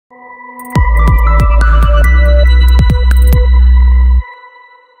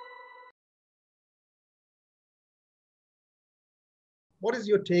what is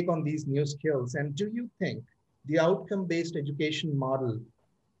your take on these new skills? And do you think the outcome-based education model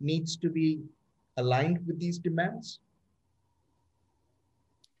needs to be aligned with these demands?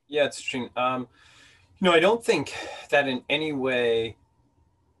 Yeah, it's interesting. I don't think that in any way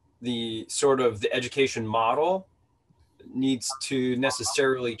the sort of the education model needs to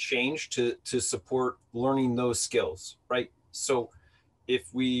necessarily change to support learning those skills, right? So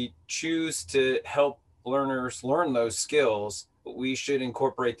if we choose to help learners learn those skills, we should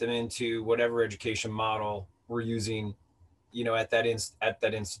incorporate them into whatever education model we're using, at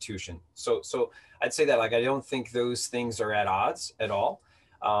that institution. So I'd say that, like, I don't think those things are at odds at all.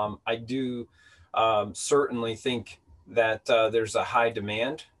 I do certainly think that there's a high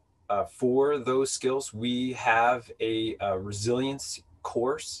demand for those skills. We have a resilience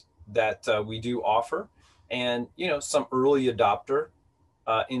course that we do offer, and some early adopter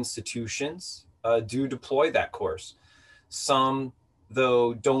institutions do deploy that course. Some,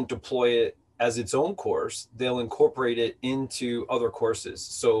 though, don't deploy it as its own course. They'll incorporate it into other courses.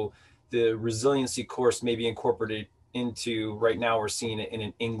 So the resiliency course may be incorporated into, right now we're seeing it in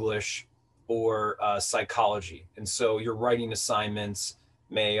an English or psychology. And so your writing assignments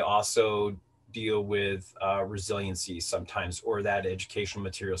may also deal with resiliency sometimes, or that educational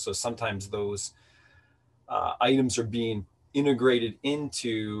material. So sometimes those items are being integrated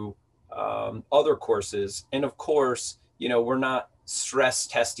into other courses. And of course, we're not stress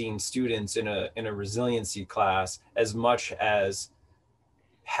testing students in a resiliency class as much as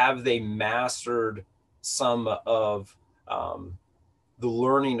have they mastered some of the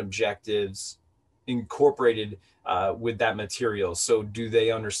learning objectives incorporated with that material. So do they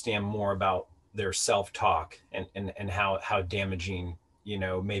understand more about their self-talk and how damaging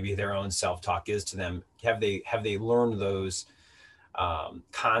maybe their own self-talk is to them? Have they learned those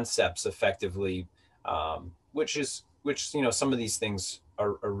concepts effectively, which some of these things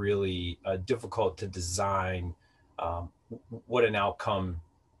are really difficult to design, what an outcome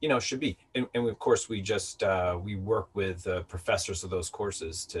should be. And of course we just we work with professors of those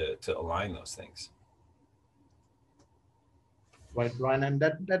courses to align those things. Right, Brian, and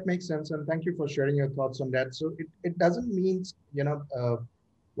that makes sense. And thank you for sharing your thoughts on that. So it doesn't mean,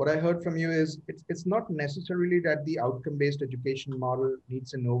 what I heard from you is it's not necessarily that the outcome-based education model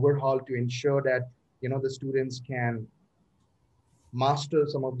needs an overhaul to ensure that, the students can master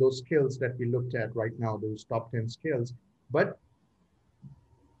some of those skills that we looked at right now, those top 10 skills. But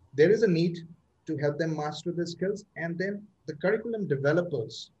there is a need to help them master the skills. And then the curriculum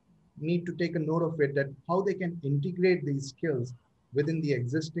developers need to take a note of it, that how they can integrate these skills within the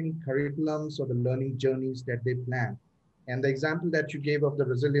existing curriculums or the learning journeys that they plan. And the example that you gave of the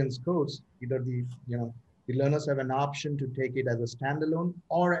resilience course, either the learners have an option to take it as a standalone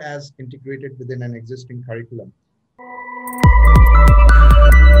or as integrated within an existing curriculum.